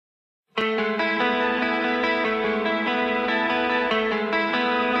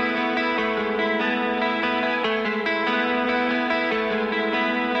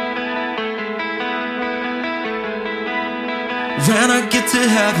when I get to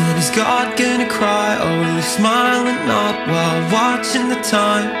heaven, is God gonna cry? Or will he smile and nod while watching the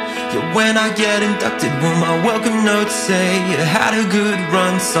time? Yeah, when I get inducted, will my welcome notes say, you had a good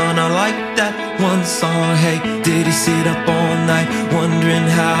run, son, I like that one song. Hey, did he sit up all night wondering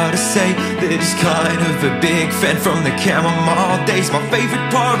how to say that he's kind of a big fan from the Chamomile days? My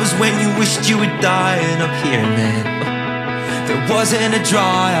favorite part was when you wished you would die, and up here, man, there wasn't a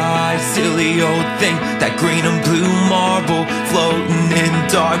dry eye, silly old thing, that green and blue marble floating in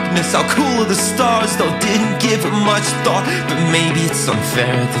darkness. How cool are the stars, though, didn't give it much thought. But maybe it's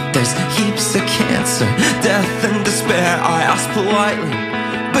unfair that there's heaps of cancer, death and despair. I asked politely,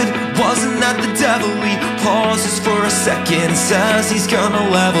 but wasn't that the devil? He pauses for a second, says he's gonna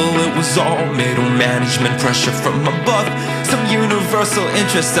level. It was all middle management pressure from above, some universal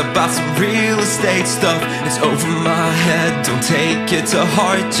interest about some real estate stuff. It's over my head, don't take it to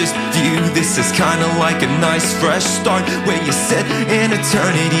heart. Just view this as kinda like a nice fresh start, where you sit in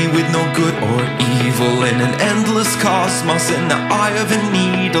eternity with no good or evil in an endless cosmos in the eye of a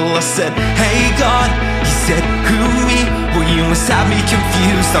needle. I said, hey God, he said, who, me? Well, you must have me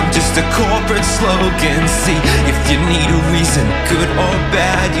confused, I'm just a corporate slogan. See, if you need a reason, good or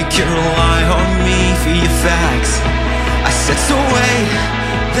bad, you can rely on me for your facts. I said, so wait,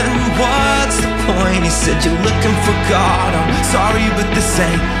 then what's the point? He said, you're looking for God, I'm sorry, but this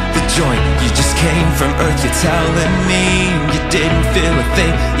ain't the joint. You just came from earth, you're telling me you didn't feel a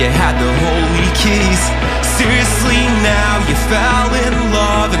thing, you had the holy keys. Seriously now, you fell in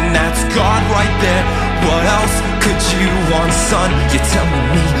love, and that's God right there. What else could you want, son? You're telling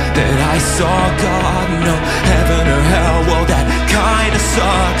me that I saw God, no heaven or hell. Well, that kinda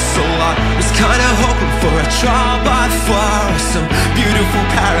sucks. So I was kinda hoping for a trial by fire, some beautiful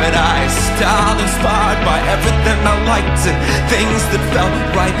paradise style inspired by everything I liked and things that felt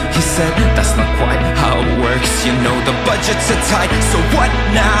right. He said, that's not quite how it works, you know the budgets are tight. So what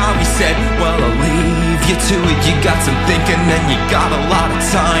now? He said, well, I'll leave you to it. You got some thinking and you got a lot of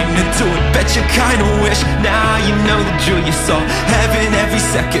time to do it. Bet you kinda wish now you know the drill. You saw heaven every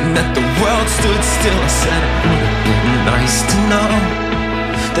second that the world stood still. I said, it would've been nice to know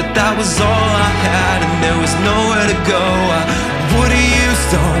that that was all I had and there was nowhere to go. I would've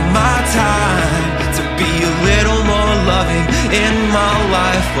used all my time to be a little more loving in my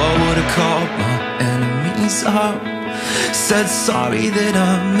life. I would've called my enemies up, said sorry that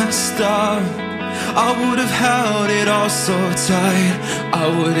I messed up. I would've held it all so tight, I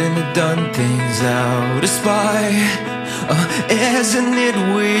wouldn't have done things out of spite. Isn't it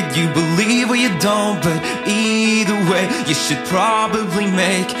weird? You believe or you don't, but either way you should probably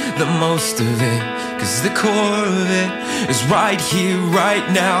make the most of it, cause the core of it is right here, right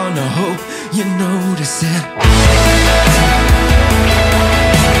now, and I hope you notice it.